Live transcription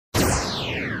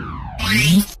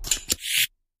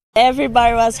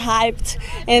Everybody was hyped,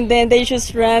 and then they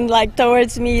just ran like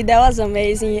towards me. That was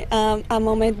amazing. A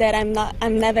moment that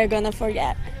I'm never gonna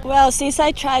forget. Well, since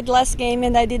I tried last game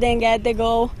and I didn't get the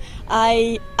goal,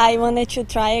 I wanted to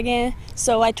try again.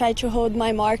 So I tried to hold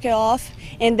my marker off,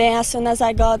 and then as soon as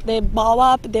I got the ball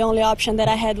up, the only option that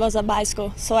I had was a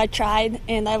bicycle. So I tried,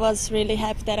 and I was really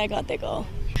happy that I got the goal.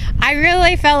 I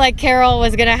really felt like Carol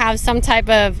was going to have some type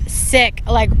of sick,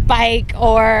 like bike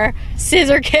or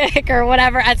scissor kick or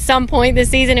whatever at some point this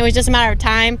season. It was just a matter of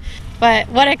time. But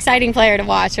what an exciting player to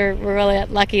watch. We're really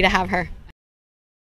lucky to have her.